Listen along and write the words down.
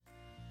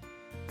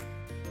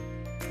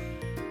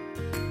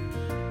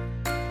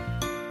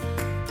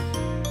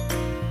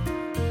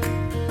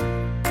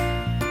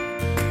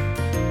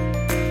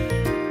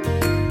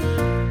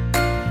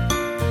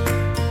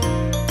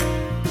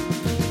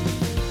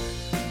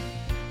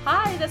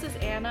this is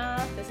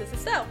Anna. This is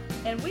Estelle.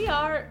 And we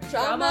are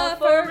Drama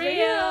for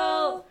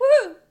Real.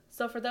 Woo!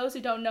 So for those who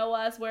don't know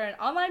us, we're an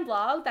online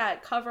blog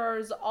that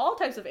covers all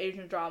types of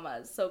Asian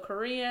dramas. So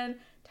Korean,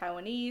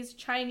 Taiwanese,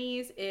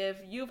 Chinese. If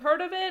you've heard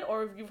of it,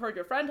 or if you've heard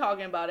your friend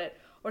talking about it,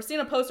 or seen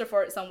a poster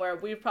for it somewhere,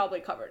 we've probably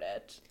covered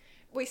it.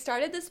 We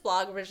started this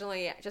blog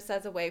originally just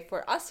as a way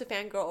for us to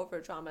fangirl over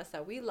dramas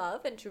that we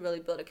love and to really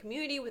build a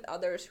community with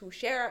others who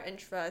share our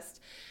interest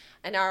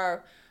and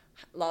our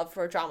love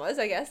for dramas,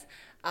 I guess.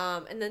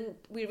 And then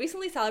we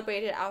recently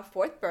celebrated our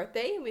 4th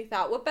birthday, and we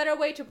thought, what better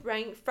way to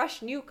bring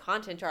fresh new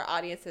content to our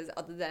audiences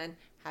other than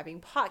having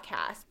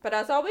podcasts. But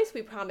as always,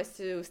 we promise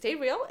to stay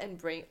real and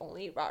bring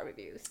only raw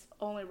reviews.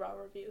 Only raw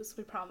reviews,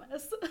 we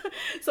promise.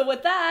 So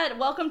with that,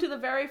 welcome to the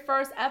very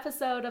first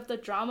episode of the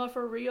Drama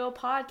for Real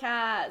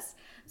podcast.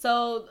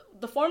 So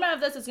the format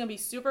of this is going to be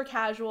super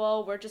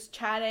casual. We're just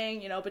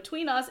chatting,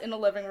 between us in the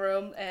living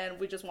room, and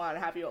we just want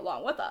to have you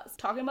along with us,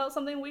 talking about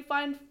something we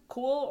find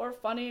cool or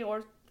funny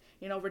or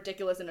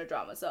ridiculous in a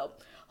drama. So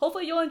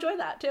hopefully you'll enjoy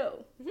that too.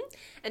 Mm-hmm.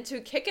 And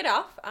to kick it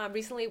off,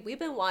 recently we've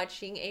been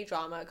watching a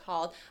drama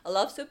called A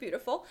Love So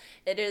Beautiful.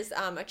 It is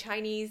a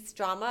Chinese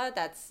drama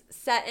that's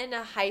set in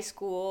a high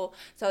school.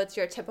 So it's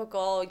your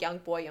typical young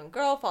boy, young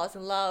girl falls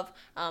in love.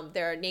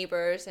 They're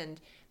neighbors and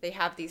they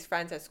have these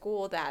friends at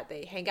school that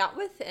they hang out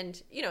with.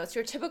 And, it's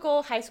your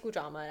typical high school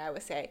drama, I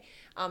would say.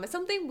 It's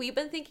something we've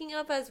been thinking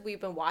of as we've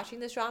been watching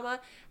this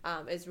drama,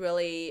 is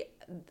really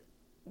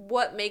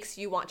what makes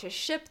you want to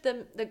ship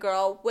the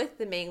girl with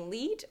the main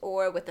lead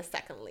or with the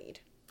second lead?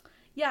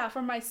 Yeah,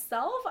 for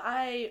myself,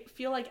 I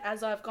feel like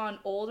as I've gone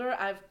older,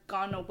 I've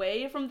gone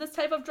away from this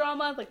type of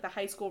drama, like the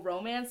high school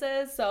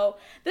romances. So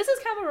this is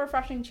kind of a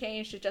refreshing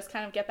change to just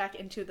kind of get back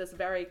into this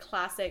very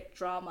classic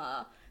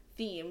drama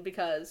theme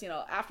because,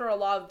 after a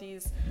lot of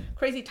these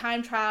crazy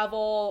time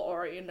travel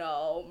or,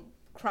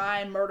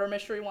 crime, murder,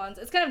 mystery ones,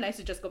 it's kind of nice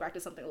to just go back to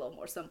something a little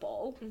more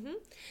simple.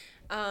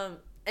 Mm-hmm.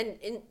 And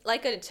in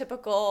like a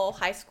typical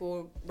high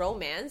school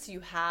romance, you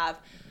have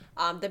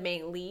the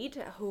main lead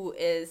who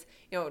is,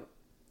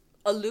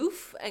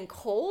 aloof and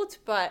cold,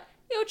 but,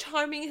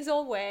 charming his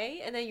own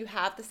way. And then you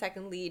have the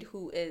second lead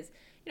who is,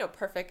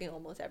 perfect in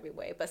almost every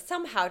way, but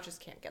somehow just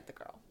can't get the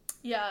girl.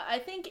 Yeah, I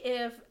think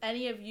if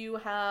any of you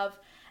have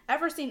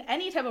ever seen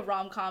any type of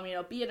rom-com,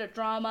 be it a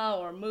drama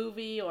or a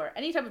movie or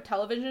any type of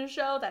television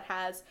show that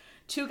has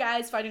two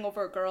guys fighting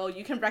over a girl,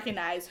 you can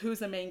recognize who's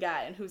the main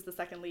guy and who's the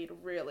second lead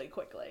really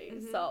quickly.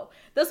 Mm-hmm. So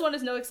this one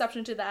is no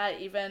exception to that.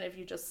 Even if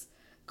you just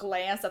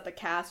glance at the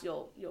cast,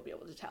 you'll be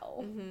able to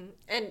tell. Mm-hmm.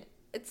 And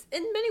it's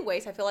in many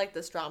ways, I feel like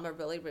this drama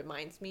really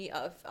reminds me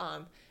of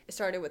It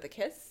Started With a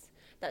Kiss,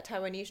 that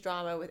Taiwanese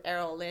drama with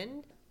Errol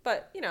Lin.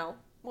 But,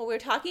 when we're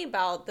talking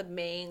about the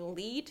main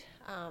lead,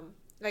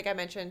 like I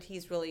mentioned,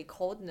 he's really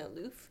cold and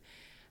aloof.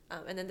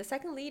 And then the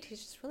second lead, he's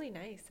just really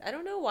nice. I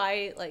don't know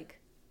why,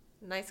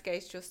 nice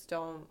guys just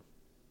don't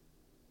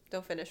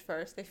finish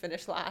first. They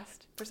finish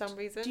last for some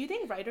reason. Do you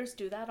think writers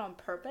do that on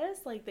purpose?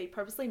 Like, they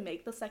purposely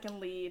make the second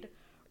lead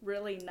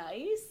really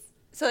nice?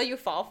 So that you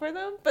fall for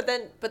them? But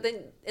then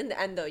in the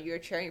end, though, you're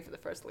cheering for the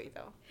first lead,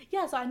 though.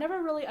 Yeah, so I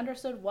never really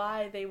understood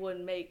why they would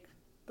make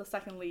the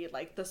second lead,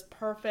 like, this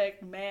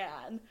perfect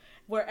man,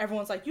 where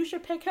everyone's like, you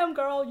should pick him,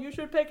 girl, you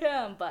should pick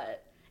him,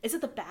 but is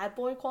it the bad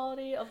boy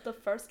quality of the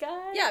first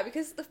guy? Yeah,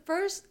 because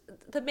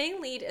the main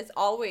lead is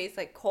always,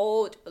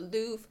 cold,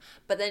 aloof,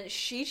 but then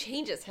she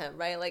changes him,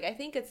 right? I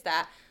think it's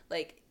that,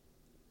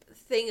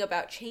 thing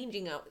about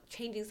changing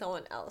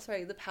someone else,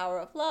 right? The power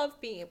of love,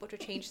 being able to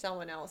change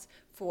someone else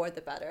for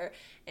the better.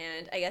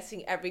 And I guess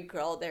in every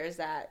girl, there's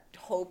that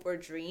hope or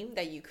dream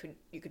that you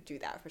could do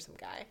that for some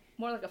guy.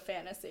 More like a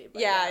fantasy.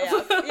 But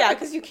yeah,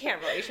 because you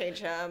can't really change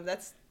him.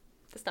 That's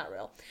not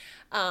real.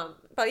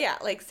 But yeah,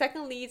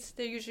 second leads,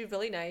 they're usually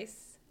really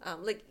nice.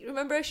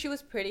 Remember She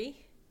Was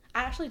Pretty?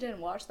 I actually didn't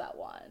watch that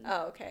one.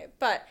 Oh, okay.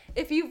 But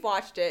if you've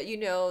watched it,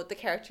 the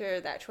character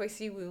that Choi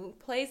Si-woo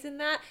plays in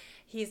that,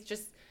 he's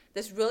just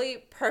this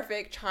really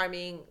perfect,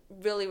 charming,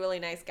 really, really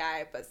nice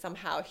guy, but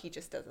somehow he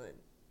just doesn't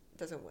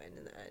win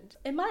in the end.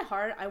 In my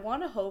heart, I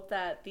want to hope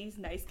that these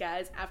nice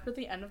guys, after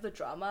the end of the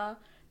drama,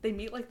 they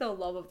meet, the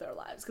love of their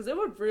lives. Because it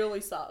would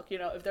really suck,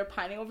 if they're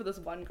pining over this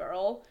one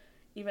girl,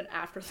 even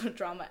after the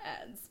drama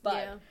ends.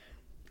 But,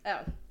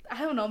 yeah.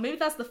 I don't know. Maybe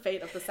that's the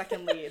fate of the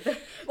second lead.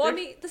 Well,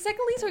 the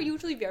second leads are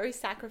usually very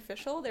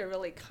sacrificial. They're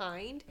really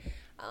kind.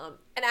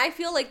 And I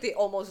feel like they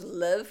almost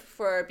live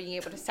for being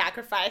able to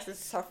sacrifice and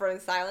suffer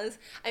in silence.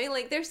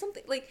 There's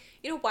something,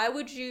 why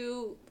would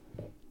you...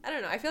 I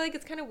don't know. I feel like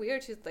it's kind of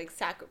weird to,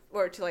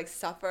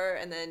 suffer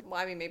and then...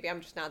 Well, maybe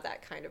I'm just not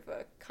that kind of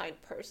a kind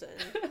person.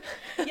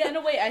 Yeah, in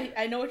a way,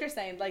 I know what you're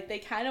saying. They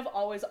kind of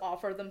always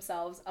offer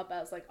themselves up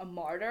as, a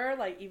martyr.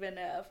 Even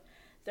if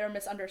they're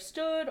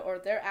misunderstood or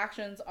their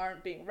actions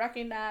aren't being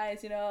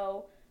recognized,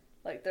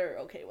 they're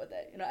okay with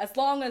it. As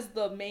long as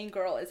the main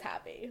girl is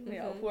happy,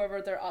 mm-hmm.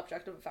 Whoever their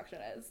object of affection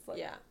is.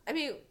 Yeah.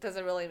 Does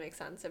it really make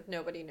sense if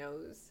nobody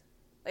knows?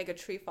 A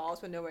tree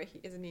falls when nowhere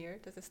is near.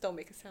 Does it still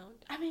make a sound?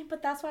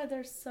 But that's why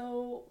they're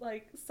so,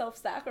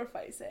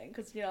 self-sacrificing.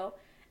 Because,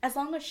 as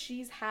long as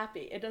she's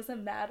happy, it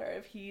doesn't matter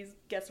if he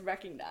gets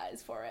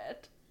recognized for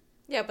it.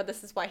 Yeah, but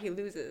this is why he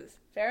loses.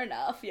 Fair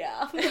enough,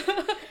 yeah.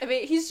 I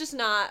mean, he's just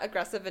not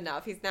aggressive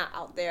enough. He's not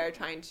out there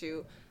trying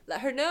to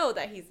let her know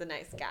that he's a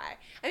nice guy.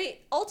 I mean,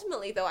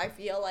 ultimately, though, I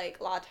feel like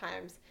a lot of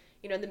times,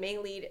 you know, the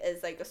main lead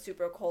is like a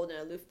super cold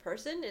and aloof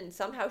person, and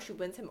somehow she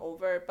wins him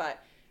over,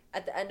 but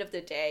at the end of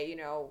the day, you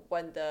know,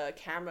 when the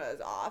camera is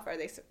off, are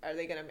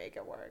they gonna make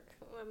it work?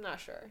 I'm not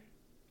sure.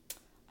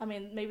 I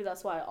mean, maybe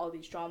that's why all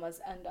these dramas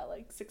end at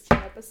like 16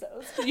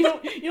 episodes. You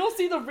don't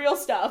see the real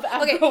stuff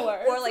afterwards.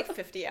 Okay, or like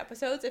 50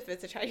 episodes if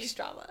it's a Chinese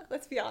drama.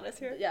 Let's be honest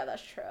here. Yeah,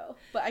 that's true.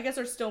 But I guess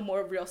there's still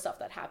more real stuff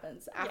that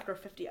happens after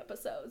 50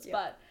 episodes. Yeah.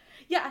 But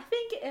yeah, I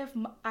think if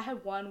I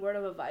had one word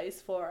of advice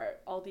for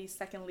all these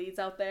second leads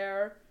out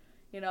there,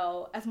 you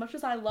know, as much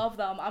as I love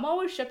them, I'm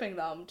always shipping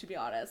them, to be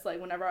honest. Like,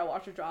 whenever I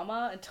watch a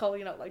drama until,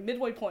 you know, like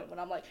midway point when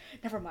I'm like,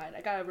 never mind,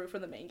 I gotta root for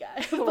the main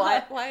guy.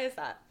 Why is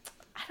that?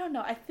 I don't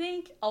know. I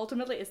think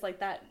ultimately it's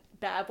like that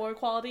bad boy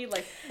quality.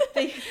 Like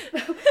they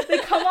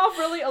come off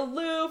really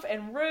aloof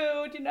and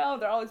rude, you know.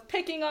 They're always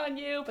picking on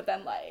you, but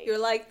then like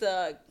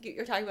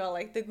you're talking about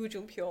like the Gu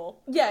Junpyo.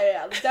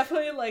 Yeah,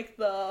 definitely like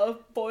the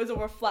Boys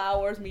Over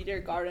Flowers, Meteor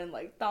Garden,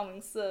 like Dao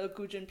Mingse,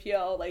 Gu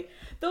Junpyo, like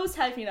those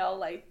type, you know,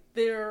 like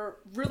they're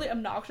really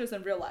obnoxious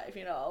in real life,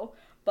 you know.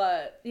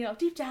 But, you know,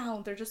 deep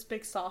down, they're just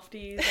big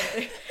softies.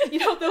 And they, you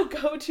know, they'll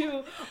go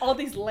to all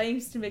these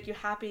lengths to make you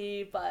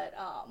happy. But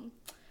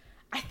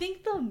I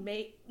think the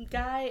main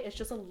guy is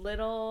just a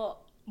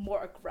little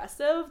more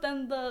aggressive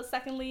than the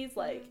second leads.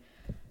 Like,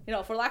 you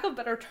know, for lack of a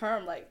better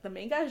term, like, the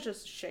main guy is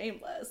just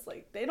shameless.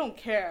 Like, they don't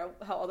care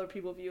how other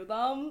people view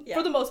them,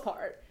 for the most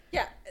part.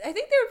 Yeah, I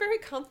think they're very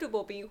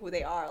comfortable being who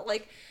they are.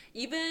 Like,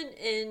 even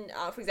in,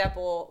 for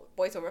example,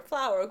 Boys Over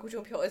Flower, Gu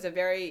Junpyo is a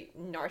very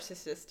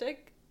narcissistic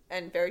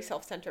and very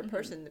self-centered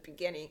person in the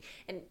beginning.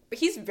 But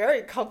he's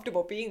very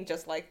comfortable being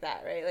just like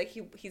that, right? Like,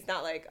 he's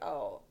not like,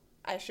 oh,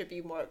 I should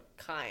be more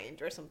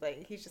kind or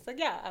something. He's just like,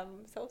 yeah,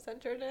 I'm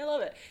self-centered and I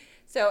love it.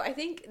 So I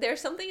think there's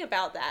something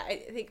about that. I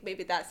think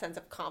maybe that sense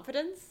of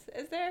confidence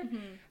is there,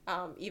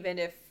 even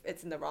if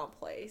it's in the wrong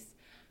place.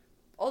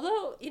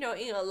 Although, you know,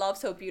 in A Love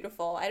So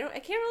Beautiful, I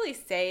can't really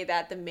say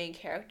that the main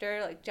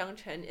character, like Jiang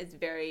Chen, is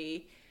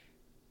very,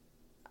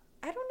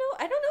 I don't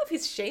know if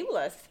he's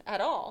shameless at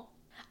all.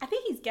 I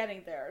think he's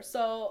getting there.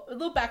 So, a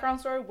little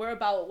background story, we're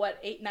about,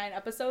 8-9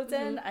 episodes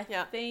in? I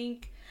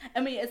think, I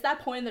mean, it's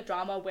that point in the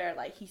drama where,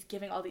 like, he's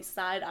giving all these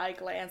side-eye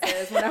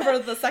glances whenever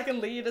the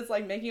second lead is,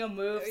 like, making a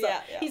move. So,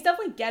 he's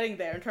definitely getting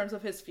there in terms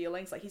of his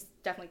feelings. Like, he's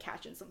definitely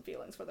catching some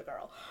feelings for the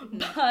girl.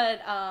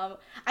 But,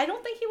 I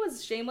don't think he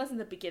was shameless in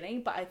the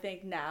beginning, but I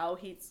think now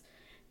he's,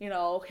 you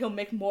know, he'll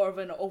make more of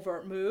an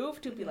overt move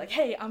to be like,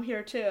 hey, I'm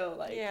here too.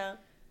 Like,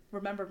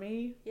 remember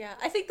me? Yeah,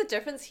 I think the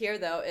difference here,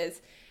 though,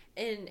 is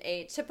in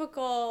a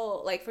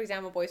typical, like, for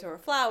example, Boys Over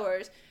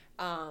Flowers,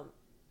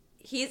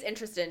 he's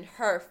interested in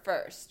her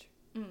first,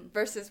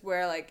 versus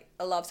where, like,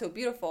 A Love So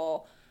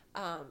Beautiful,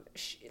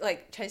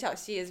 like, Chen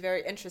Xiaoxi is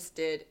very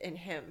interested in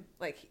him.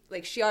 Like,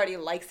 she already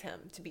likes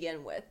him to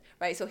begin with,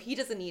 right? So he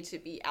doesn't need to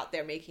be out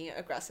there making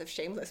aggressive,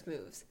 shameless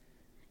moves.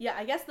 Yeah,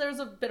 I guess there's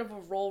a bit of a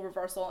role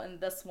reversal in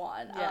this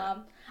one. I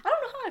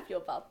don't know how I feel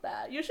about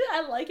that. Usually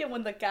I like it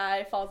when the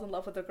guy falls in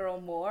love with the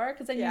girl more,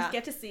 because then you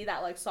get to see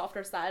that, like,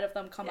 softer side of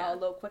them come out a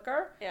little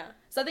quicker. Yeah.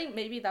 So I think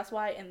maybe that's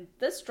why in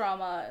this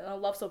drama,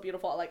 in Love So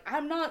Beautiful, like,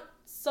 I'm not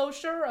so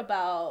sure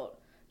about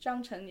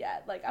Jiang Chen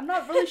yet. Like, I'm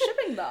not really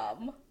shipping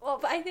them. Well,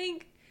 but I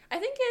think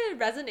it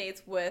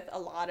resonates with a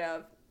lot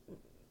of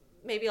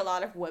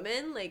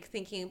women, like,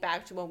 thinking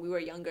back to when we were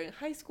younger in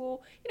high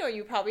school, you know,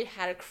 you probably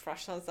had a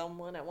crush on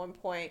someone at one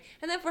point,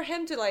 and then for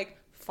him to, like,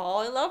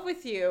 fall in love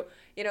with you,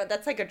 you know,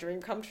 that's like a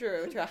dream come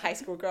true to a high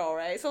school girl,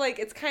 right? So, like,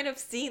 it's kind of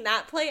seeing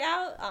that play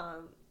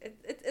out.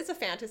 It's a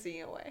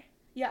fantasy in a way.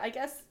 Yeah, I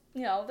guess,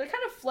 you know, they're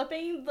kind of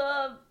flipping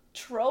the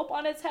trope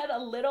on its head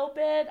a little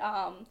bit,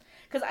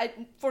 because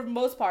for the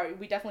most part,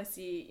 we definitely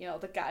see, you know,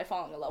 the guy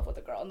falling in love with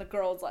the girl, and the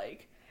girl's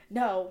like,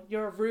 no,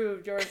 you're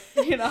rude, you're,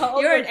 you know,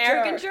 you're an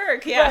arrogant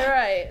jerk, yeah.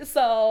 Right.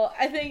 So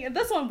I think in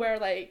this one where,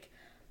 like,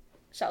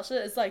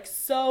 Xiaoshi is, like,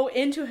 so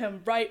into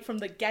him right from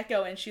the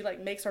get-go, and she, like,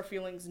 makes her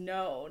feelings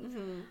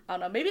known. I don't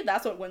know, maybe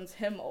that's what wins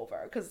him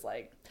over, because,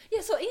 like...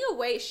 Yeah, so in a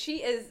way, she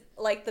is,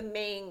 like, the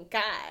main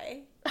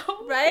guy,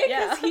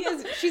 right?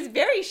 Because she's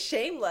very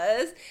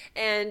shameless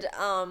and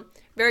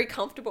very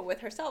comfortable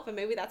with herself, and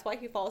maybe that's why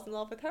he falls in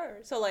love with her.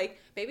 So, like,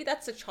 maybe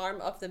that's the charm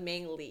of the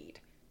main lead,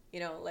 you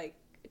know, like,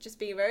 just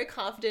being very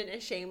confident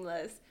and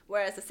shameless,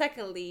 whereas the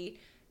second lead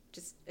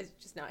is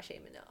just not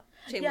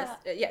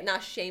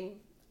not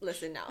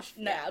shameless enough.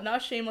 No,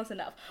 not shameless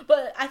enough.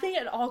 But I think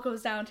it all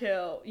goes down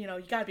to, you know,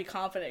 you gotta be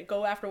confident,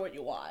 go after what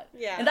you want.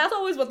 Yeah. And that's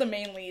always what the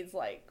main leads,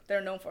 like,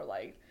 they're known for,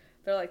 like,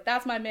 they're like,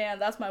 that's my man,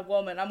 that's my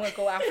woman, I'm gonna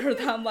go after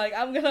them, like,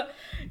 I'm gonna,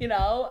 you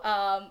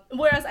know,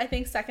 whereas I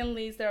think second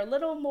leads, they're a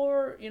little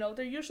more, you know,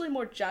 they're usually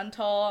more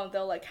gentle, and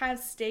they'll, like, kind of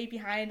stay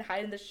behind,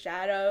 hide in the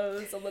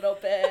shadows a little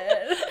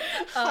bit.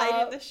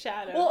 Hide in the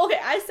shadows. Well, okay,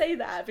 I say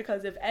that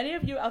because if any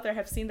of you out there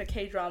have seen the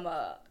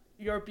K-drama,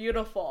 You're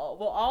Beautiful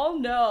will all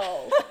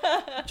know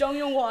Jung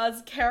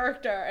Young-hwa's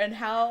character and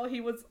how he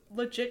was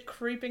legit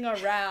creeping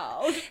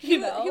around, you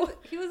know?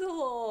 He was a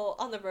little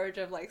on the verge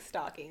of, like,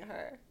 stalking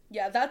her.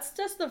 Yeah, that's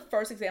just the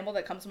first example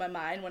that comes to my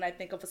mind when I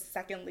think of a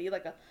second lead,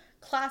 like a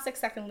classic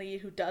second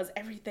lead who does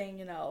everything,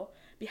 you know,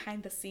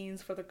 behind the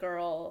scenes for the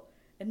girl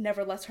and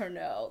never lets her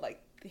know. Like,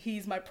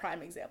 he's my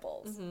prime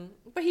examples. Mm-hmm.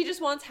 But he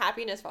just wants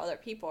happiness for other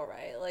people,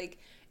 right? Like,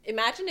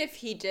 imagine if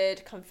he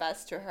did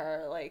confess to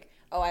her, like,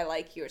 oh, I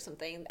like you or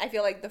something. I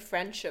feel like the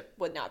friendship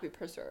would not be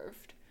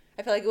preserved.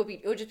 I feel like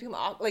it would just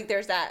become like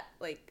there's that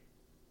like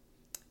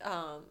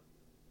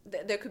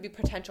there could be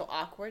potential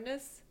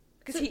awkwardness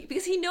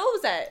because he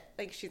knows that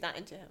like she's not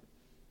into him.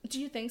 Do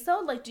you think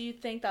so? Like, do you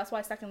think that's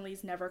why second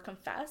leads never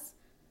confess?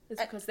 Is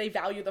it because they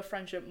value the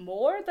friendship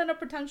more than a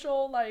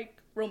potential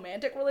like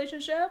romantic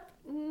relationship?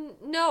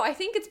 No, I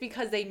think it's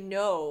because they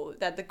know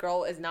that the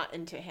girl is not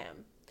into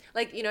him.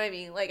 Like, you know what I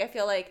mean? Like, I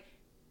feel like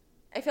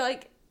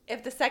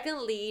if the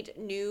second lead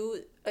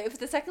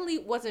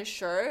wasn't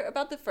sure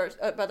about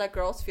about that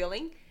girl's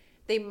feeling,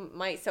 they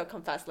might still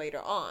confess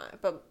later on,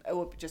 but it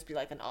would just be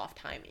like an off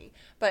timing.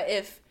 But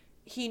if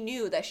he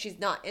knew that she's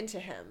not into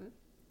him,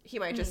 he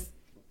might just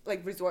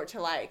like resort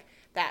to like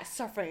that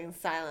suffering in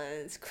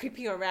silence,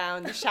 creeping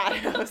around the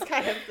shadows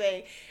kind of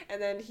thing,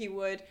 and then he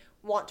would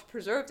want to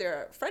preserve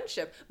their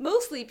friendship,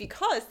 mostly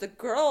because the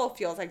girl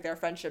feels like their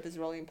friendship is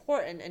really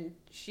important, and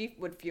she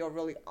would feel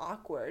really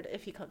awkward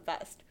if he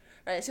confessed.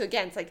 Right, so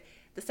again, it's like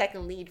the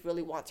second lead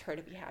really wants her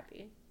to be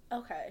happy.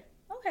 Okay,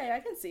 I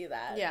can see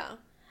that. Yeah.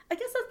 I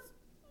guess that's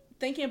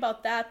thinking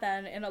about that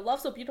then, in A Love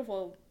So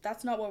Beautiful,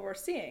 that's not what we're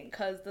seeing,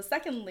 because the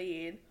second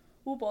lead,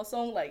 Woo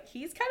Bo-sung, like,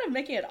 he's kind of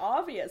making it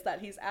obvious that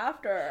he's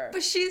after her.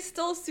 But she's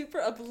still super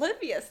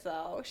oblivious,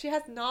 though. She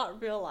has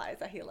not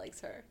realized that he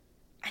likes her.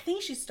 I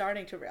think she's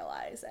starting to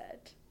realize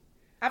it.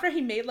 After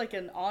he made, like,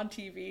 an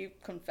on-TV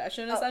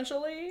confession,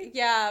 essentially.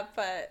 Yeah,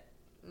 but...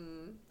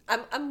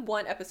 I'm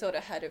one episode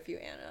ahead of you,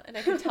 Anna, and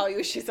I can tell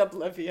you she's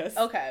oblivious.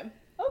 Okay.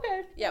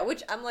 Yeah,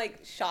 which I'm like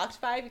shocked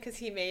by because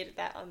he made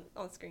that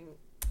on-screen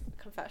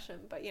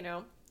confession. But you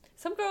know,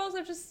 some girls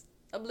are just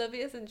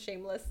oblivious and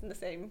shameless in the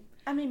same.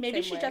 I mean,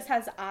 maybe she way. just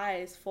has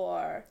eyes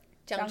for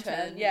Jiang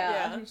Chen.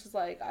 Yeah. She's just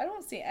like, I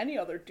don't see any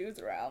other dudes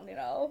around, you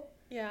know?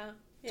 Yeah.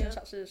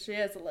 She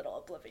is a little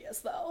oblivious,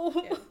 though.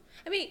 Yeah.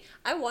 I mean,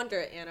 I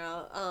wonder,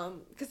 Anna,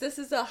 because this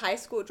is a high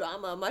school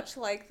drama, much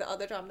like the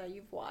other drama that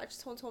you've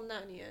watched, Tong Tong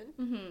Na Nian.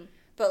 Mm-hmm.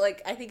 But,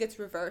 like, I think it's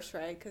reversed,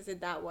 right? Because in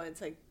that one,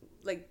 it's like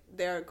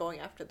they're going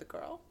after the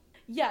girl.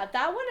 Yeah,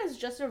 that one is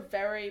just a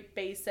very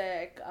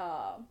basic...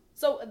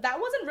 So that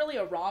wasn't really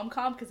a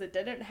rom-com because it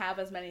didn't have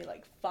as many,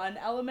 like, fun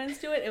elements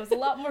to it. It was a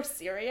lot more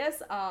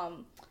serious.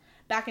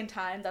 Back in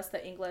Time, that's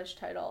the English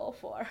title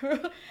for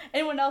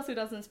anyone else who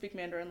doesn't speak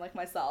Mandarin like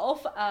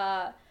myself.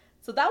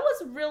 So that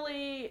was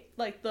really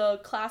like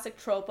the classic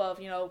trope of,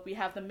 you know, we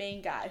have the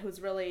main guy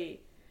who's really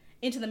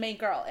into the main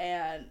girl,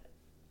 and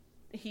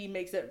he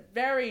makes it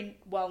very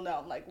well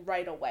known, like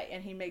right away,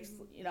 and he makes,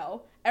 you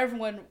know,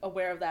 everyone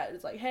aware of that.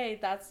 It's like, hey,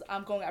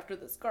 I'm going after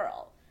this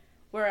girl.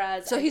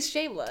 Whereas he's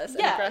shameless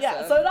and aggressive.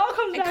 Yeah, so it all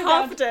comes back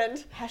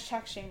confident.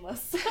 Hashtag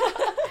shameless.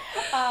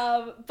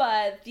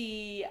 But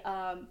the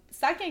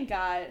second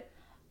guy,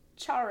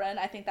 Charan,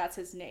 I think that's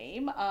his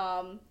name,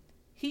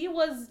 he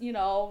was, you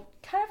know,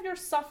 kind of your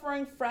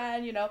suffering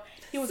friend, you know.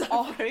 He was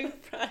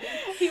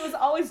he was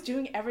always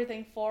doing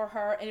everything for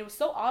her, and it was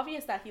so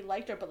obvious that he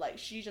liked her, but like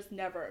she just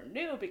never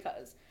knew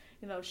because,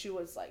 you know, she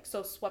was like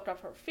so swept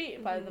off her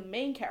feet by the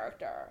main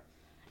character.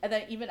 And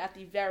then even at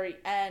the very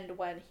end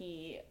when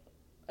he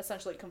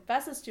essentially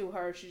confesses to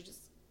her, she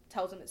just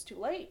tells him it's too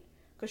late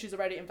because she's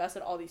already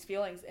invested all these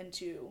feelings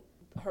into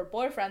her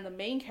boyfriend, the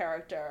main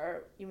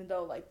character, even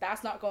though like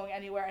that's not going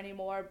anywhere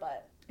anymore.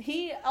 But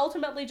he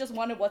ultimately just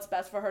wanted what's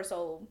best for her,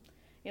 so,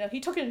 you know, he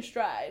took it in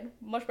stride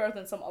much better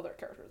than some other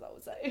characters, I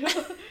would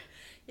say.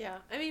 Yeah,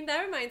 I mean,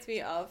 that reminds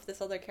me of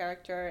this other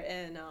character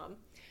in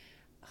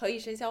He Yi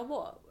Shen Xiao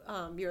Mo,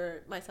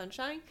 You're My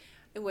Sunshine,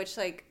 in which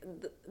like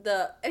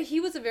he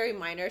was a very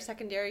minor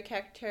secondary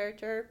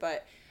character,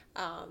 but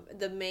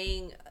the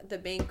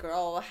main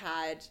girl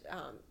had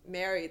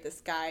married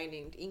this guy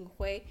named Ying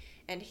Hui,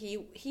 and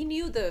he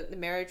knew the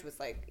marriage was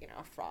like, you know,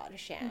 a fraud, a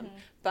sham,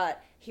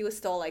 but he was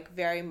still like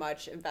very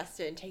much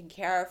invested in taking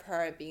care of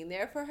her and being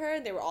there for her.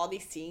 And there were all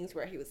these scenes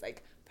where he was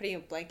like putting a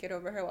blanket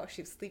over her while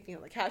she was sleeping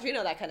on the couch, you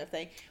know, that kind of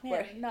thing.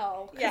 Man,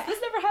 no, yeah, this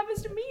never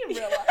happens to me in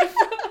real life.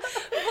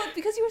 Well,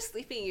 because you were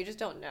sleeping, you just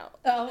don't know.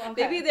 Oh,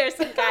 okay. Maybe there's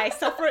some guy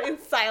suffering in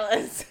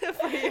silence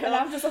for you, and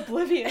I'm just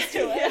oblivious to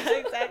it. Yeah,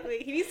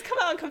 exactly. He needs to come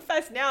out and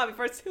confess now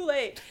before it's too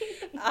late.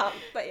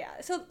 But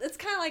yeah, so it's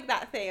kind of like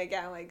that thing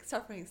again, like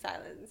suffering in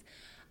silence.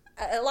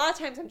 A lot of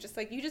times I'm just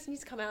like, you just need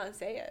to come out and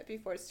say it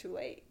before it's too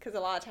late. Because a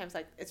lot of times,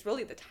 like, it's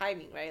really the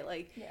timing, right?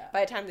 Like,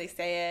 by the time they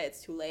say it,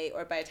 it's too late.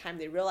 Or by the time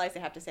they realize they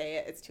have to say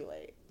it, it's too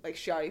late. Like,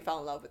 she already fell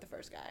in love with the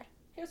first guy.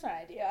 Here's an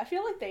idea. I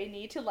feel like they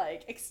need to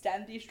like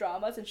extend these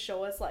dramas and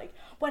show us like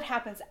what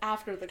happens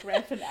after the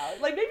grand finale.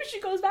 Like maybe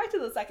she goes back to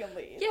the second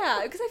lead.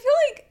 Yeah, because I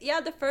feel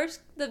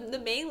like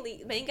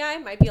the main guy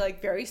might be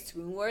like very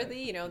swoon worthy.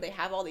 You know, they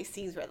have all these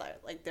scenes where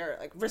like they're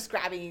like wrist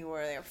grabbing or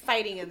they're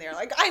fighting and they're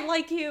like, I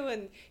like you,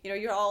 and you know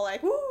you're all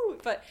like woo.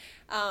 But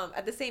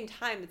at the same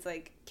time, it's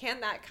like, can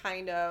that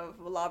kind of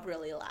love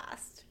really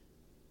last?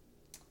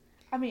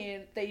 I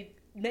mean, they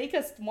make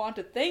us want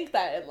to think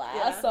that it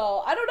lasts. Yeah.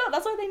 So I don't know.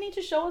 That's why they need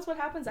to show us what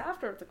happens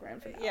after the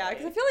grand finale. Yeah,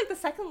 because I feel like the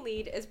second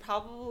lead is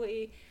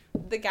probably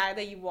the guy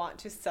that you want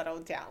to settle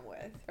down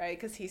with, right?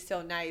 Because he's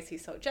so nice,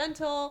 he's so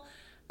gentle.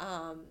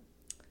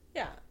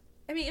 Yeah,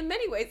 I mean, in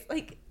many ways,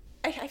 like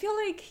I feel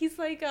like he's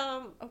like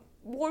a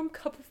warm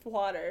cup of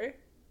water.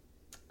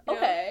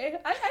 Okay,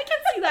 I can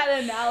see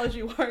that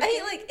analogy working. I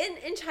mean, like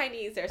in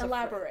Chinese, there's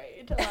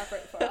elaborate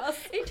for us.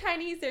 In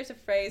Chinese, there's a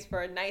phrase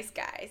for nice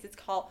guys. It's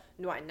called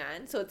暖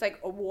男. So it's like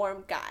a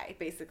warm guy,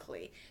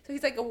 basically. So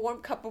he's like a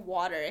warm cup of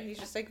water, and he's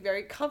just like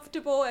very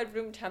comfortable at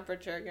room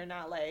temperature. You're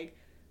not like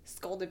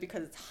scolded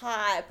because it's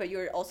hot, but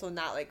you're also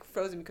not like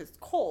frozen because it's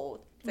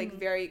cold. It's like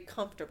very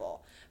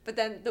comfortable. But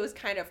then those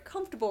kind of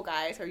comfortable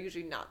guys are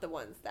usually not the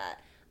ones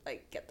that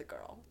like get the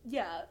girl.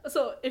 Yeah,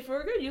 so if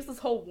we're gonna use this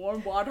whole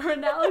warm water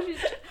analogy,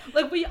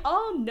 like we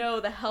all know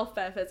the health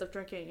benefits of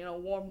drinking, you know,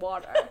 warm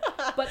water.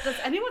 But does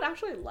anyone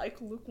actually like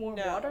lukewarm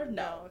water?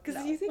 No,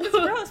 because you think it's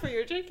gross when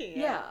you're drinking it.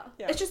 Yeah.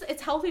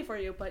 It's healthy for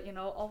you, but you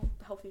know, all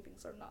healthy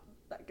things are not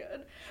that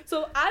good.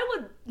 So I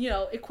would, you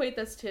know, equate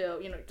this to,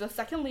 you know, the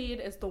second lead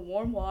is the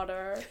warm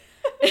water.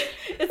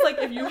 It's like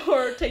if you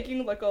were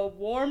taking like a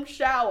warm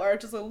shower,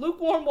 just a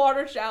lukewarm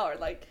water shower,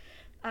 like,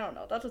 I don't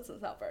know, that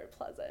doesn't sound very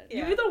pleasant.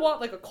 Yeah. You either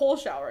want like a cold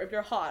shower if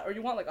you're hot, or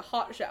you want like a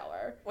hot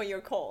shower when you're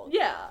cold.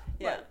 Yeah.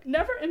 Like,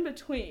 never in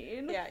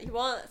between. Yeah, you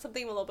want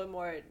something a little bit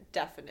more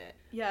definite.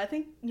 Yeah, I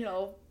think, you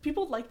know,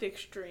 people like the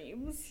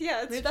extremes.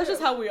 Yeah, Maybe that's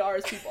just how we are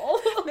as people.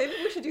 Maybe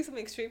we should do some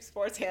extreme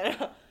sports,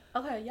 Hannah.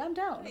 Okay, yeah, I'm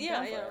down.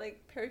 Yeah,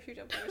 like parachute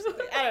jumping or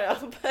something. I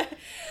don't know,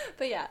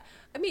 but yeah.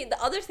 I mean,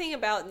 the other thing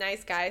about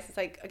nice guys is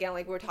like, again,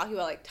 like we're talking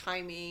about like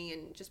timing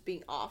and just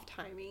being off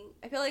timing.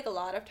 I feel like a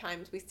lot of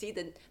times we see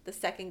the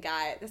second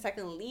guy, the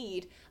second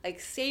lead, like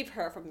save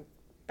her from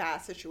bad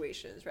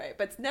situations, right?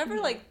 But it's never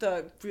like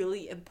the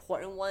really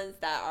important ones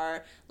that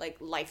are like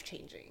life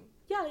changing.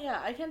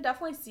 Yeah, I can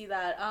definitely see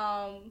that.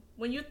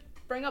 When you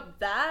bring up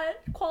that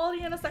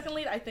quality in a second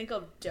lead, I think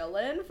of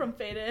Dylan from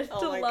Fated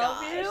to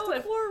Love You.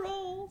 The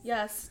cornrows.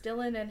 Yes,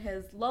 Dylan and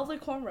his lovely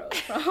cornrows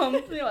from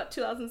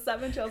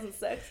 2007,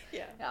 2006.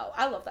 Yeah,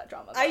 I love that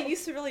drama. Though. I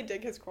used to really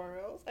dig his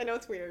cornrows. I know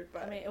it's weird,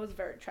 but I mean, it was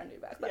very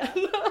trendy back then.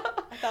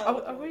 Yeah.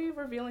 Are we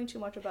revealing too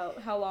much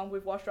about how long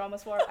we've watched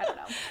dramas for? I don't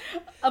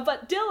know.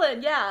 But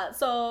Dylan, yeah,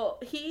 so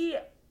he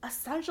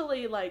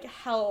essentially like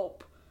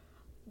help.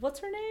 What's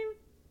her name?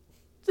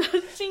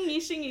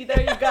 Xingyi, there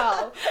you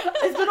go.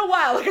 It's been a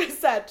while, like I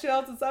said,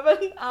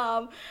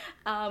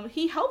 2007.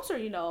 He helps her,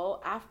 you know,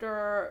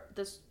 after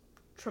this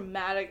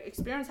traumatic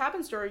experience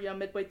happens to her, you know,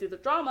 midway through the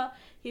drama.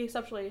 He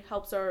essentially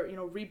helps her, you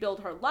know, rebuild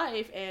her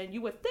life. And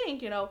you would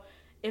think, you know,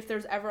 if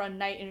there's ever a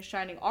knight in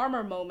shining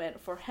armor moment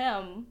for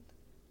him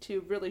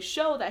to really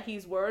show that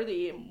he's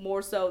worthy,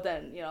 more so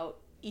than, you know,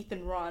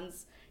 Ethan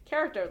Ron's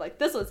character, like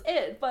this was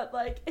it, but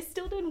like it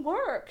still didn't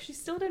work. She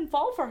still didn't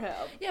fall for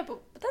him. Yeah, but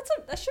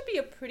that should be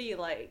a pretty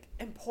like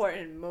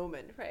important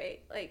moment,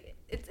 right? Like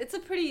it's a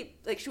pretty,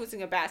 like, she was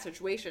in a bad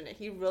situation and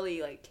he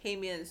really like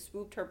came in and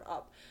swooped her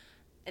up.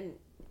 And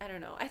I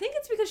don't know, I think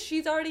it's because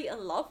she's already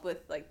in love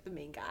with like the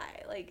main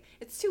guy. Like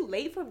it's too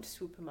late for him to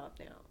swoop him up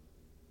now.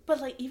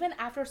 But like even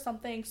after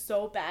something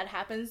so bad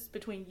happens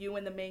between you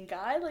and the main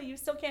guy, like you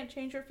still can't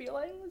change your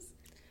feelings.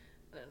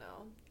 I don't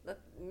know.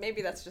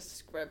 Maybe that's just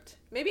script.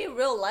 Maybe in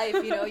real life,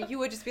 you know, you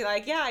would just be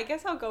like, yeah, I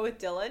guess I'll go with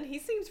Dylan. He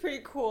seems pretty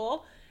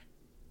cool.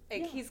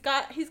 Like he's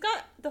got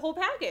the whole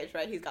package,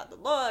 right? He's got the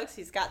looks,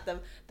 he's got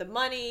the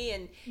money,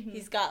 and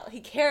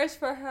he cares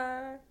for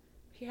her.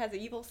 He has an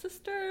evil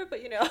sister,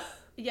 but you know.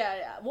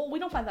 Yeah. Well, we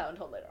don't find that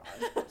until later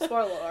on.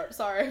 Spoiler alert.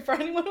 Sorry for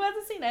anyone who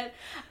hasn't seen it.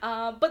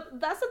 But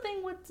that's the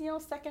thing with, you know,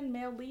 second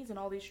male leads in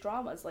all these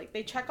dramas. Like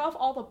they check off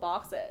all the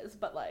boxes,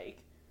 but like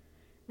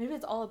maybe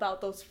it's all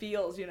about those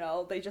feels, you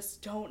know? They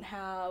just don't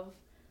have,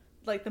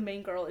 like, the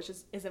main girl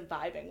isn't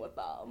vibing with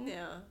them.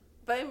 Yeah.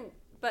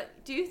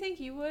 But do you think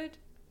you would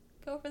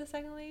go for the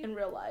second lead? In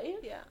real life?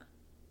 Yeah.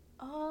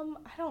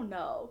 I don't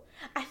know.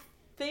 I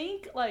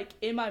think, like,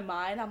 in my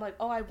mind, I'm like,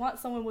 oh, I want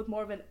someone with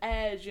more of an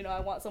edge, you know? I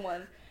want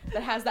someone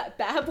that has that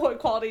bad boy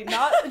quality,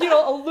 not, you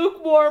know, a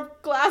lukewarm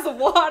glass of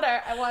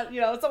water. I want,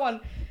 you know, someone,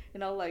 you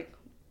know, like,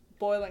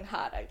 boiling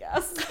hot, I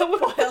guess.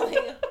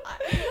 Boiling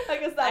hot. I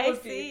guess that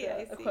would be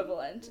the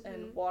equivalent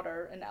in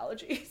water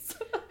analogies.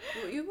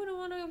 You wouldn't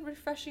want a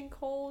refreshing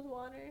cold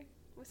water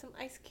with some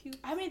ice cubes?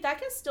 I mean, that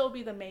can still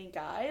be the main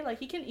guy. Like,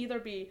 he can either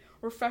be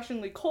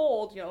refreshingly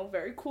cold, you know,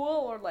 very cool,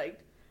 or, like,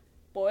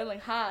 boiling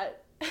hot.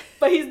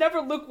 But he's never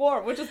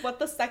lukewarm, which is what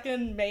the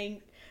second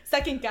main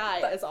second guy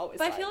is always.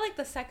 But I feel like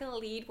the second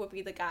lead would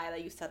be the guy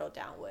that you settle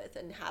down with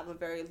and have a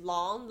very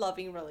long,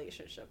 loving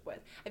relationship with.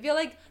 I feel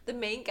like the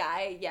main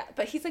guy, yeah,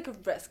 but he's like a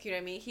risk. You know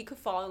what I mean? He could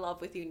fall in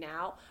love with you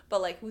now,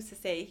 but like, who's to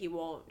say he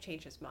won't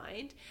change his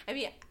mind? I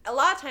mean, a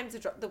lot of times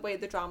the way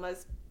the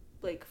dramas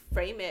like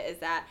frame it is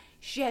that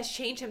she has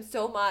changed him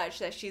so much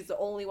that she's the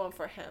only one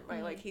for him,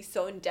 right? Like he's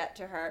so in debt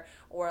to her,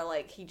 or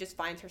like he just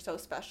finds her so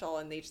special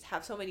and they just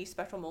have so many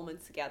special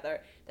moments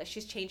together that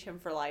she's changed him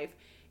for life,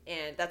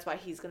 and that's why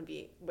he's gonna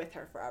be with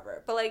her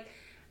forever. But like,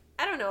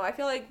 I don't know, I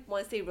feel like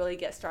once they really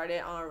get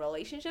started on a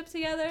relationship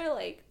together,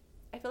 like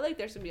I feel like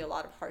there's gonna be a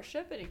lot of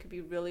hardship and it could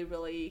be really,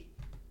 really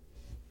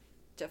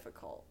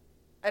difficult.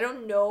 I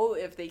don't know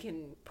if they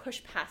can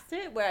push past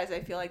it, whereas I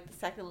feel like the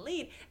second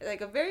lead is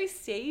like a very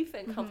safe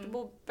and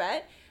comfortable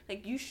bet.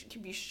 Like you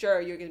can be sure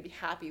you're going to be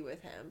happy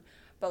with him,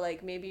 but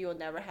like maybe you'll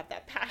never have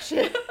that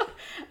passion.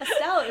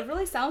 Estelle, it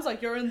really sounds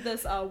like you're in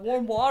this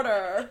warm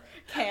water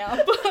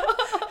camp.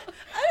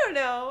 I don't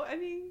know. I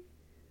mean,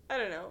 I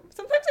don't know.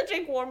 Sometimes I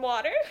drink warm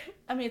water.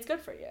 I mean, it's good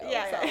for you.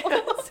 Yeah.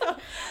 So. So,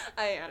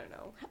 I don't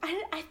know.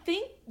 I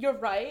think you're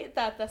right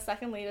that the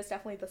second lead is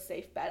definitely the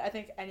safe bet. I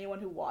think anyone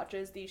who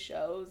watches these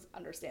shows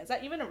understands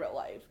that, even in real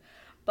life.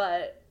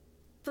 But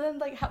then,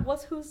 like,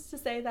 who's to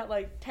say that,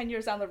 like, 10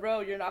 years down the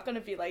road, you're not going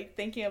to be, like,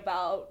 thinking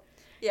about,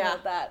 yeah, you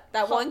know,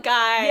 that one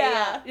guy.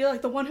 Yeah. You're,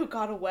 like, the one who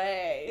got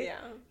away. Yeah.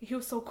 He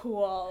was so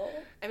cool.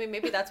 I mean,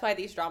 maybe that's why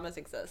these dramas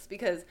exist,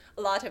 because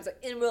a lot of times,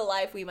 like, in real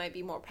life, we might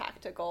be more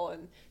practical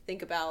and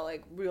think about,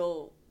 like,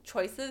 real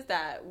choices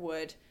that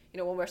would, you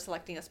know, when we're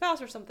selecting a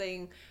spouse or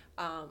something,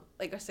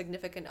 like a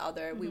significant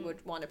other, we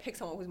would want to pick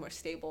someone who's more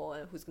stable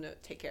and who's going to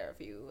take care of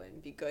you and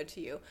be good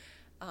to you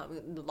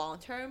in the long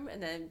term.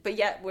 And then, but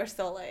yet we're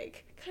still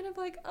like, kind of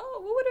like,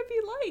 oh, what would it be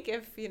like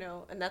if, you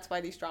know, and that's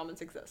why these dramas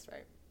exist,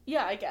 right?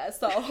 Yeah, I guess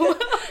so.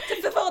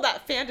 To fulfill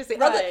that fantasy.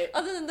 Right.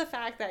 Other than the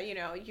fact that, you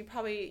know, you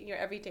probably, in your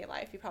everyday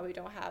life, you probably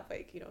don't have,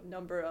 like, you know,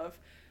 number of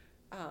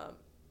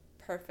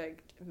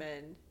perfect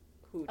men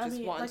who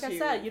just want like to... I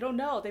said, you don't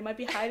know. They might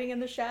be hiding in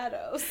the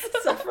shadows.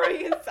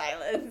 Suffering in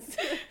silence.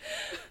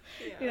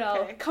 Yeah, you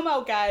know, come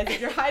out, guys. If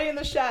you're hiding in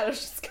the shadows,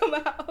 just come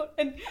out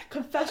and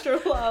confess your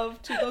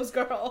love to those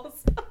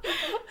girls.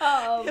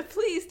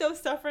 Please don't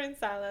suffer in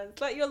silence.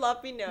 Let your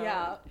love be known.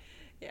 Yeah.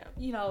 Yeah.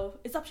 You know,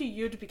 it's up to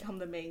you to become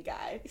the main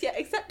guy. Yeah,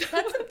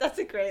 that's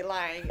a great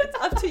line. It's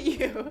up to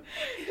you.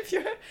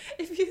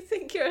 If you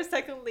think you're a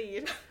second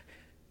lead,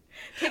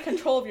 take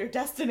control of your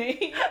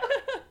destiny.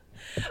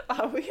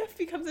 We have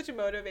become such a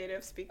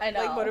motivative speaker. I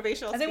know. Like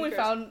motivational I think speakers. we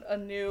found a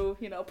new,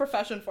 you know,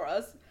 profession for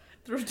us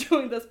through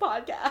doing this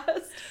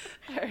podcast.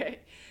 All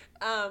right.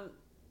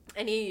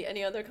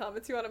 Any other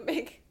comments you want to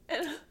make?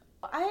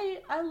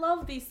 I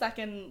love these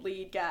second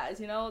lead guys.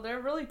 You know, they're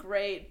really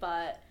great,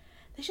 but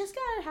they just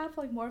gotta have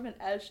like more of an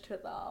edge to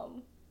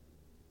them.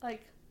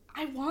 Like,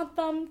 I want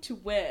them to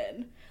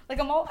win. Like,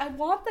 I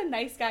want the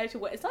nice guy to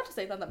win. It's not to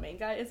say that the main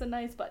guy isn't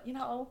nice, but you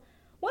know,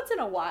 once in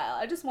a while,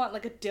 I just want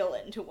like a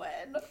Dylan to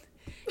win.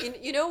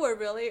 You know, we're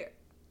really,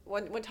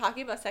 when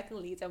talking about second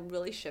leads, I'm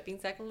really shipping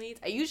second leads.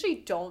 I usually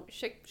don't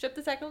ship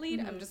the second lead.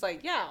 I'm just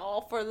like, yeah,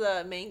 all for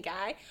the main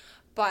guy.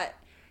 But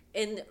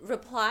in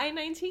Reply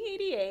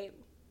 1988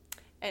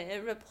 and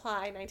in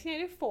Reply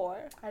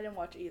 1984, I didn't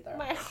watch either.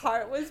 My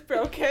heart was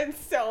broken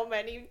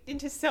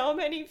into so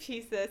many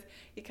pieces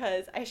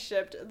because I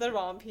shipped the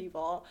wrong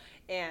people.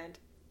 And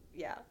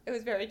yeah, it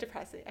was very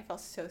depressing. I felt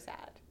so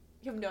sad.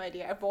 You have no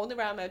idea. I rolled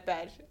around my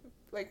bed,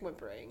 like,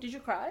 whimpering. Did you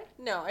cry?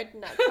 No, I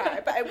did not cry,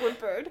 but I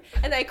whimpered.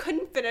 And I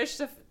couldn't finish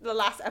the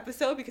last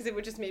episode because it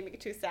would just make me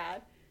too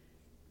sad.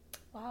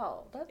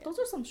 Wow, those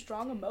are some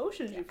strong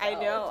emotions you felt.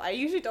 I know. I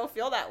usually don't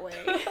feel that way.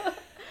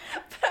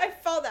 But I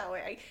felt that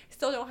way. I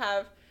still don't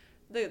have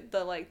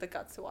the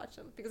guts to watch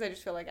them because I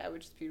just feel like I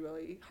would just be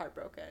really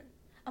heartbroken.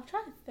 I'm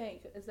trying to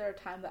think. Is there a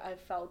time that I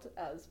felt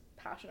as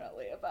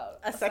passionately about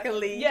a second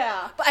lead?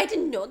 Yeah. But I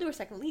didn't know they were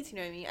second leads, you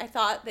know what I mean? I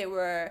thought they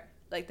were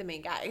like the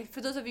main guy.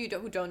 For those of you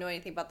who don't know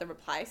anything about the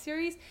Reply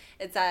series,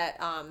 it's that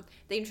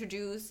they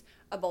introduce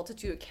a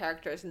multitude of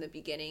characters in the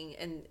beginning,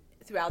 and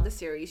throughout the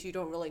series you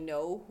don't really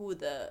know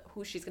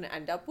who she's going to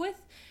end up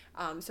with.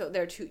 So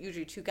there are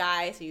usually two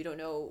guys, and you don't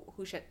know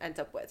who she ends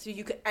up with. So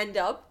you could end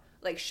up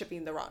like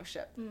shipping the wrong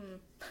ship.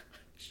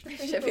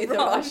 Shipping the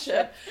wrong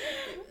ship.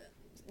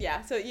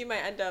 Yeah, so you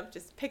might end up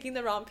just picking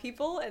the wrong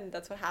people, and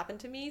that's what happened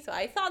to me. So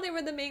I thought they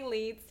were the main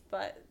leads,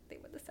 but they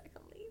were the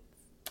second leads.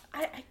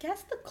 I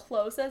guess the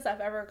closest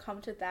I've ever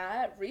come to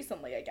that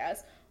recently, I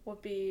guess,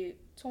 would be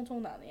匆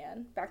匆那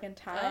年, Back in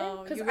Time.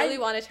 Oh, you really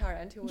wanted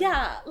Chaoran to win.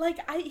 Yeah, like,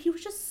 he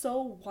was just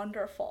so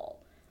wonderful.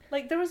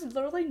 Like, there was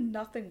literally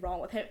nothing wrong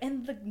with him.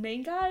 And the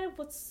main guy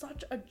was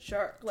such a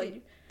jerk.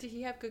 Like, did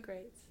he have good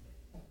grades?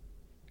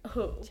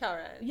 Who?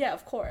 Chaoran. Yeah,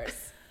 of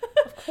course.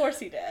 Of course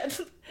he did.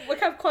 What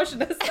kind of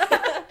question is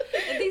that?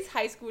 In these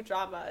high school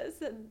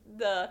dramas,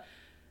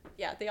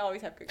 they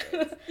always have good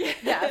grades.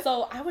 Yeah,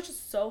 so I was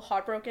just so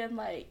heartbroken.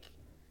 Like,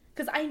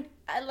 because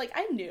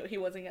I knew he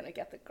wasn't gonna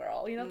get the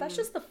girl. You know, that's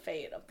just the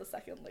fate of the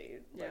second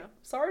lead. Like, Yeah.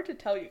 sorry to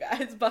tell you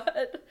guys,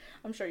 but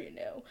I'm sure you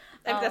knew.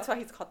 I mean, that's why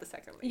he's called the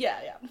second lead.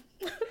 Yeah.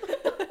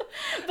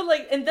 But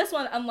like in this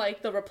one,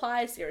 unlike the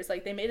Reply series,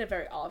 like they made it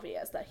very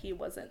obvious that he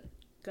wasn't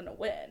gonna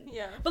win.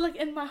 Yeah. But like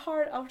in my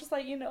heart, I was just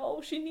like, you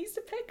know, she needs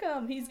to pick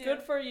him. He's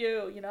good for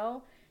you. You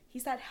know,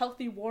 he's that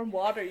healthy warm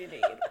water you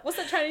need. What's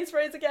the Chinese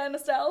phrase again,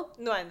 Estelle?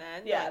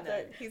 Nuanan. Yeah,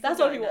 that's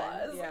what he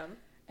was. Yeah.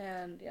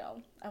 And you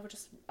know,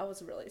 I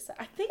was really sad.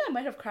 I think I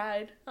might have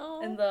cried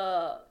Oh. in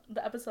the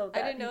episode.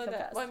 That I didn't know he that.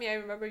 confessed. Well, I mean, I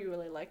remember you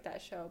really liked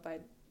that show,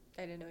 but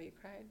I didn't know you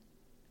cried.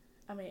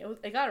 I mean,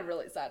 it got a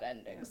really sad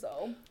ending.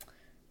 So,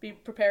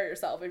 prepare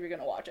yourself if you're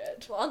gonna watch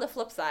it. Well, on the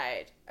flip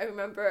side, I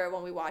remember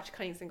when we watched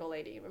Cunning Single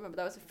Lady. Remember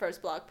that was the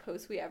first blog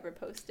post we ever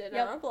posted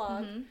on our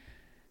blog.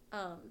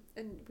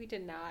 And we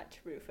did not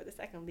root for the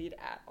second lead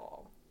at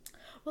all.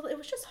 Well, it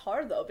was just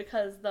hard though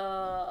because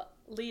the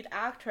lead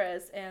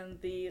actress and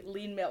the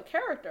lead male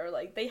character,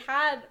 like they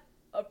had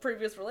a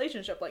previous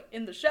relationship, like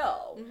in the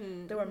show,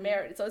 they were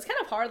married. So it's kind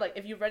of hard, like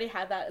if you already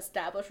had that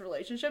established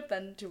relationship,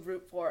 then to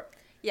root for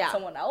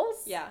someone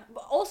else. Yeah,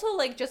 but also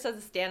like just as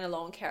a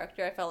standalone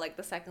character, I felt like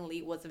the second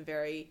lead wasn't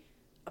very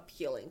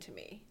appealing to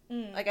me.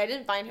 Like I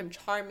didn't find him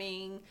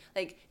charming.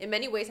 Like in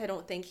many ways, I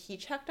don't think he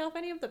checked off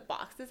any of the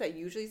boxes that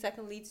usually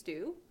second leads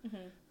do.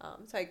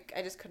 So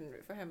I just couldn't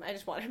root for him. I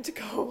just wanted him to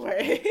go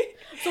away.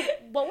 So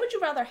what would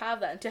you rather have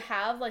then? To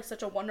have like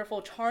such a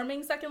wonderful,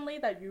 charming second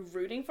lead that you're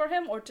rooting for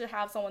him, or to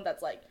have someone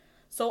that's like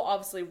so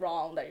obviously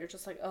wrong that you're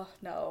just like, oh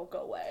no, go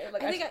away.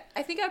 Like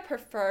I think I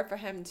prefer for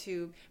him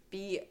to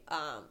be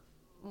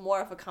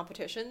more of a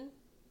competition.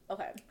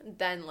 Okay.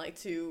 Than like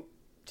to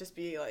just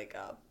be like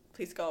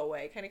please go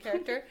away kind of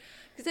character.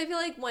 Because I feel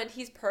like when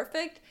he's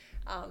perfect,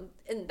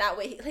 in that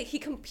way, he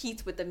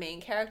competes with the main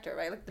character,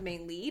 right? Like the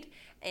main lead,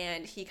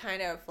 and he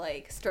kind of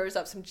like stirs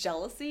up some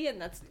jealousy, and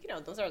that's, you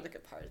know, those are the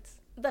good parts.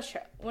 That's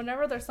true.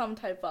 Whenever there's some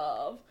type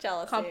of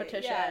jealousy,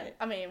 competition,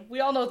 I mean,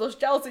 we all know those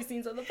jealousy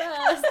scenes are the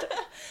best.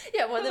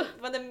 Yeah,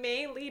 when the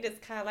main lead is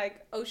kind of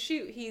like, oh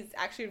shoot, he's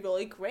actually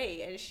really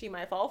great, and she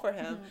might fall for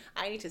him.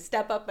 I need to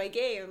step up my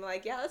game. I'm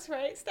like, yeah, that's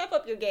right. Step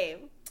up your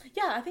game.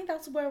 Yeah, I think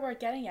that's where we're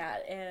getting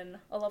at in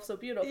A Love So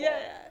Beautiful. Yeah,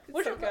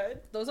 it's so good.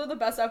 Those are the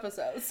best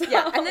episodes. So.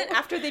 Yeah, and then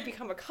after they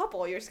become a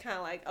couple, you're just kind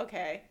of like,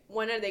 okay,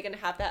 when are they going to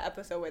have that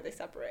episode where they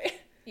separate?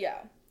 Yeah.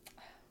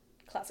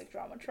 Classic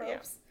drama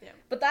tropes. Yeah.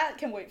 But that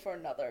can wait for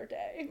another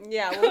day.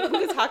 Yeah, we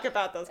can talk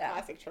about those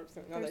classic tropes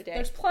another day.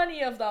 There's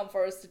plenty of them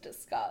for us to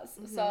discuss.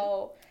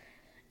 So,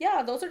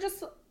 yeah, those are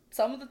just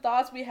some of the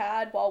thoughts we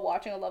had while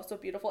watching A Love So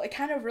Beautiful. It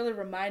kind of really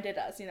reminded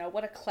us, you know,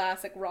 what a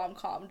classic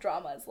rom-com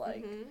drama is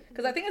like.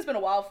 Because I think it's been a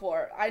while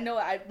I know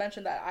I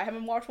mentioned that I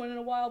haven't watched one in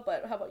a while,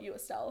 but how about you,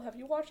 Estelle? Have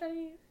you watched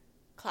any?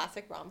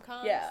 Classic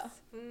rom-coms? Yeah.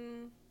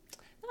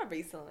 Not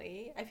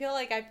recently. I feel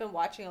like I've been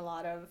watching a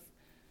lot of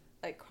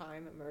like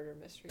crime and murder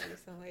mystery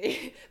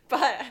recently.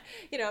 But,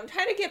 you know, I'm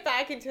trying to get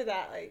back into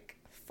that like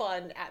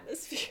fun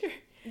atmosphere.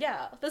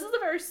 Yeah. This is a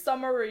very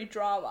summery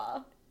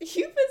drama.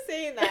 You've been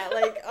saying that,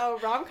 like, oh,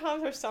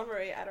 rom-coms are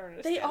summery. I don't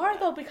understand. They are,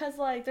 though, because,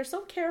 like, they're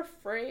so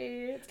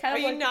carefree. It's kind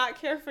of Are you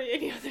not carefree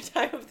any other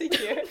time of the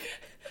year?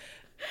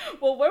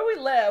 Well, where we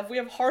live, we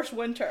have harsh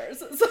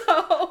winters,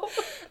 so...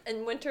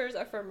 And winters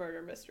are for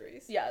murder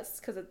mysteries. Yes,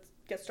 because it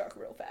gets dark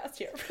real fast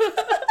here.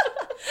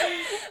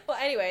 Well,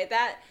 anyway,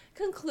 that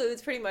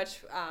concludes pretty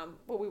much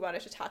what we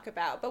wanted to talk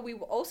about. But we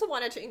also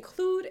wanted to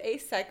include a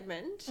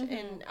segment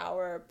in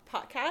our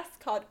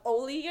podcast called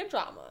Only a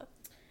Drama.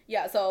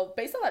 Yeah, so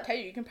based on that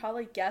title, you can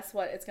probably guess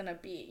what it's going to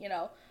be. You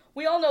know,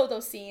 we all know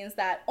those scenes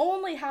that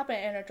only happen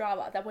in a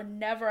drama that would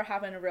never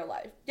happen in real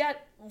life.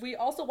 Yet, we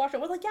also watch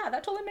it, we're like, yeah,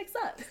 that totally makes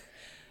sense.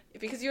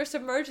 Because you're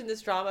submerged in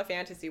this drama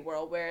fantasy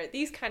world where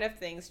these kind of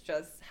things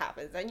just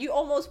happen, and you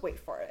almost wait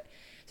for it.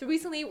 So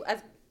recently,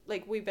 as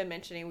like we've been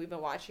mentioning, we've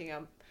been watching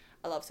A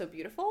Love So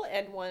Beautiful,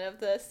 and one of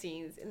the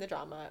scenes in the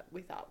drama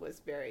we thought was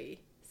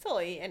very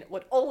silly and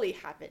would only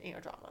happen in a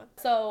drama.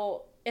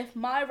 So if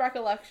my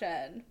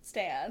recollection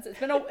stands,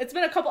 it's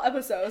been a couple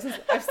episodes since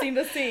I've seen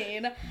the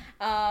scene.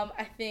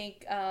 I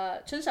think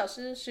Chen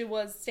Xiaoshi, she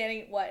was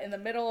standing in the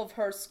middle of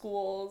her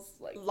school's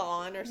like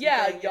lawn or something.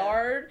 Yeah,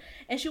 yard,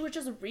 and she was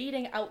just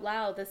reading out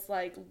loud this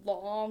like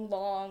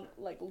long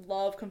like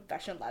love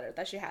confession letter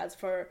that she has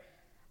for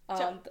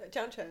Zhang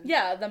Chen.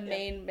 Yeah, the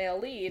main male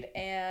lead,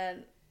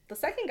 and the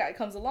second guy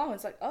comes along and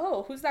it's like,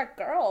 oh, who's that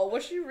girl?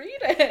 What's she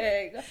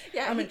reading?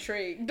 Yeah, I'm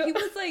intrigued. He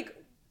was like,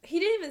 he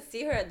didn't even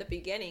see her at the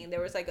beginning.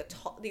 There was like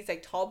these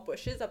tall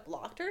bushes that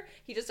blocked her.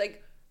 He just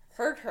like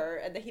heard her,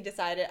 and then he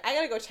decided, I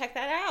gotta go check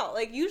that out.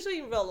 Like usually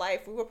in real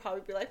life, we would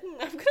probably be like,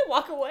 I'm gonna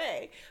walk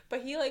away.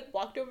 But he like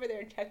walked over there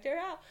and checked her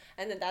out,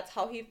 and then that's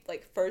how he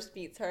like first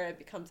meets her and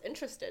becomes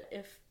interested.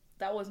 If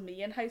that was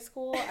me in high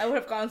school, I would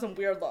have gotten some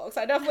weird looks.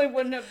 I definitely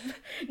wouldn't have,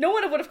 no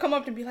one would have come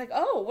up to be like,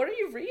 oh, what are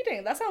you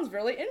reading? That sounds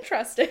really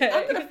interesting.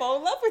 I'm going to fall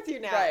in love with you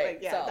now. Right.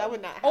 Like, yeah, so, that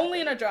would not happen.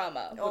 Only in a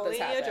drama would this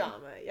happen. Only in a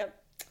drama,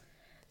 yep.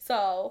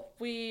 So,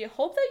 we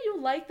hope that you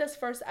liked this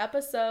first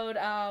episode.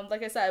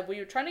 Like I said, we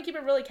were trying to keep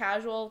it really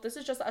casual. This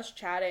is just us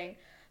chatting.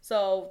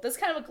 So this is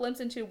kind of a glimpse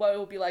into what it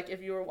would be like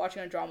if you were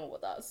watching a drama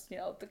with us. You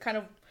know, the kind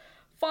of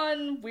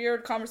fun,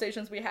 weird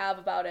conversations we have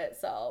about it.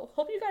 So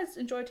hope you guys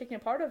enjoyed taking a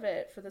part of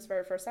it for this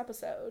very first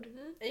episode.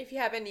 And if you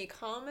have any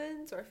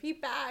comments or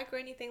feedback or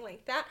anything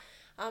like that,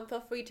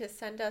 feel free to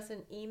send us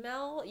an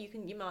email. You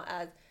can email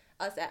us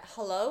at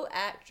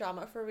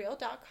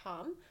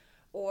hello@dramaforreal.com,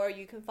 or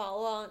you can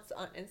follow us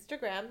on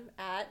Instagram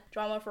at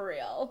Drama for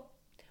Real,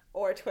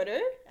 or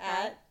Twitter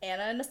at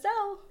Anna and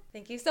Estelle.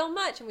 Thank you so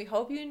much, and we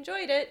hope you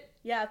enjoyed it.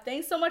 Yeah,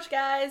 thanks so much,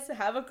 guys.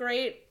 Have a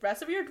great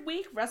rest of your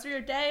week, rest of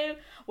your day,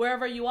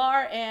 wherever you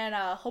are, and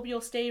hope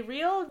you'll stay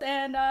real,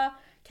 and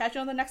catch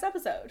you on the next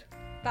episode.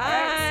 Bye. All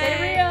right,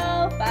 stay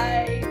real.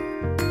 Bye.